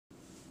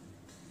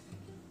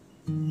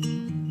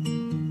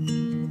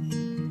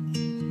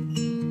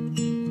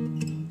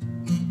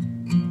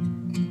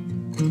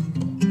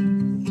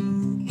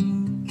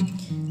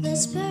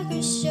Let's pack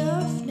our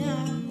stuff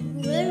now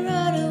and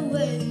run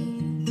away.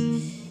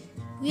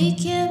 We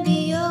can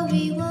be all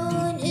we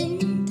want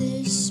in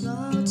this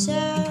small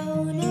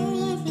town. Our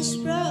life is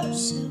rough,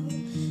 so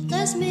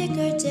let's make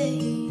our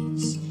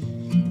days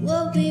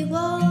what we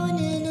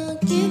want, and I'll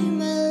give you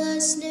my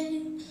last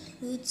name.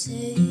 We'll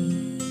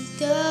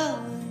take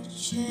our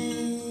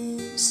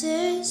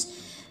chances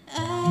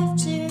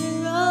after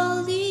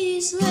all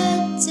these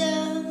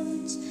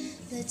letdowns.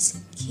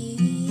 Let's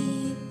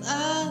keep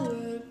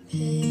our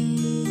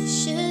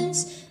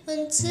patience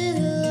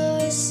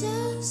until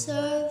ourselves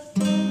are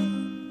found.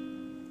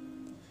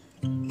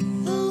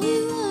 All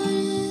we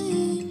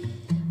wanted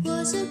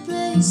was a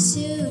place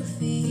to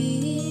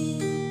feel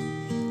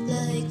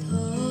like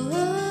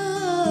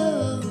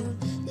home.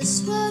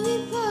 That's why we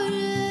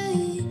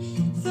parted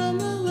from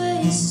our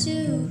ways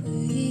to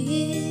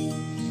heal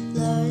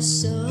our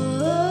souls.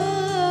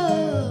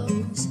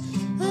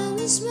 I'm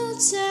a small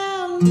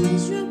town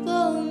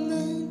miserable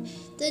man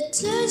that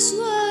does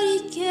what he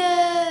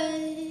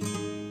can.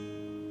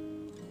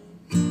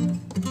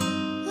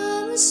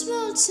 I'm a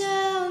small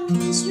town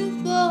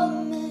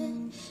miserable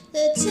man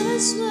that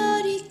does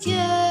what he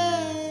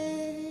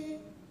can.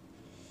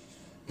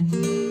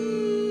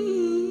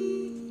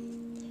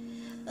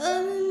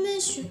 I'm a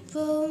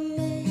miserable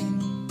man.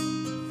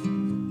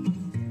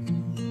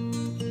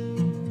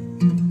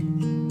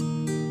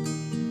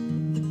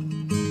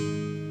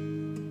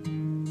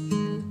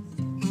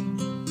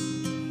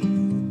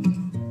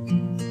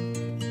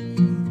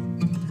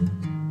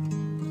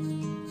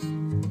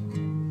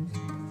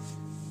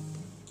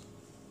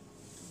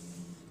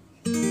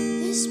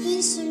 It's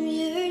been some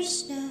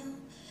years now,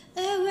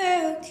 and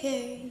we're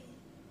okay.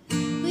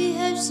 We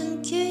have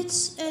some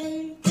kids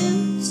and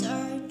built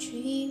our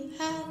dream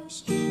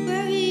house.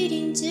 We're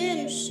eating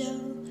dinner,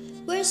 so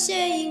we're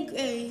saying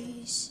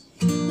grace.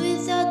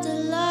 Without the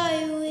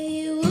light,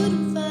 we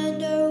wouldn't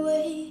find our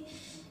way.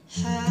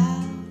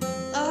 How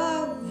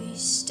are we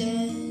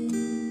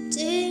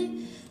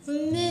standing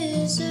from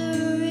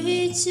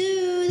misery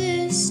to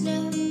this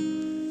now?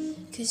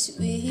 'Cause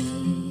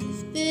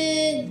we've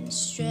been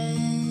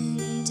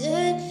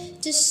stranded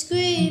to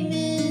scream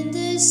in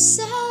this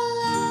out loud.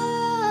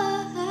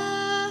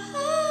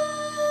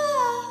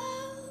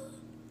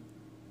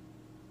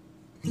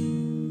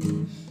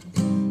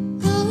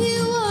 All we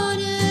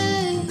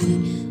wanted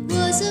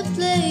was a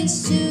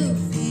place to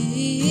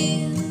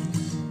feel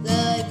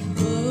like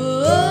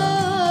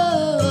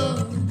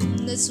home.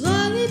 That's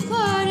why we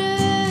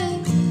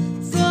parted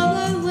from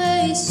our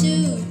ways to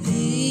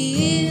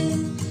heal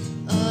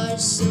our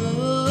souls.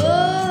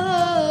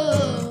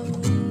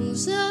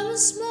 I'm a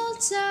small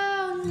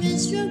town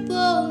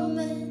miserable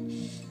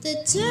man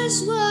that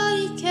does what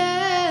he can.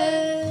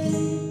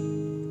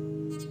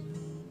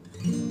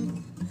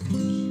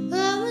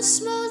 I'm a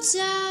small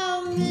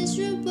town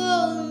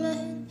miserable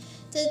man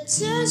that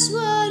does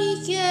what he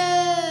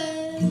can.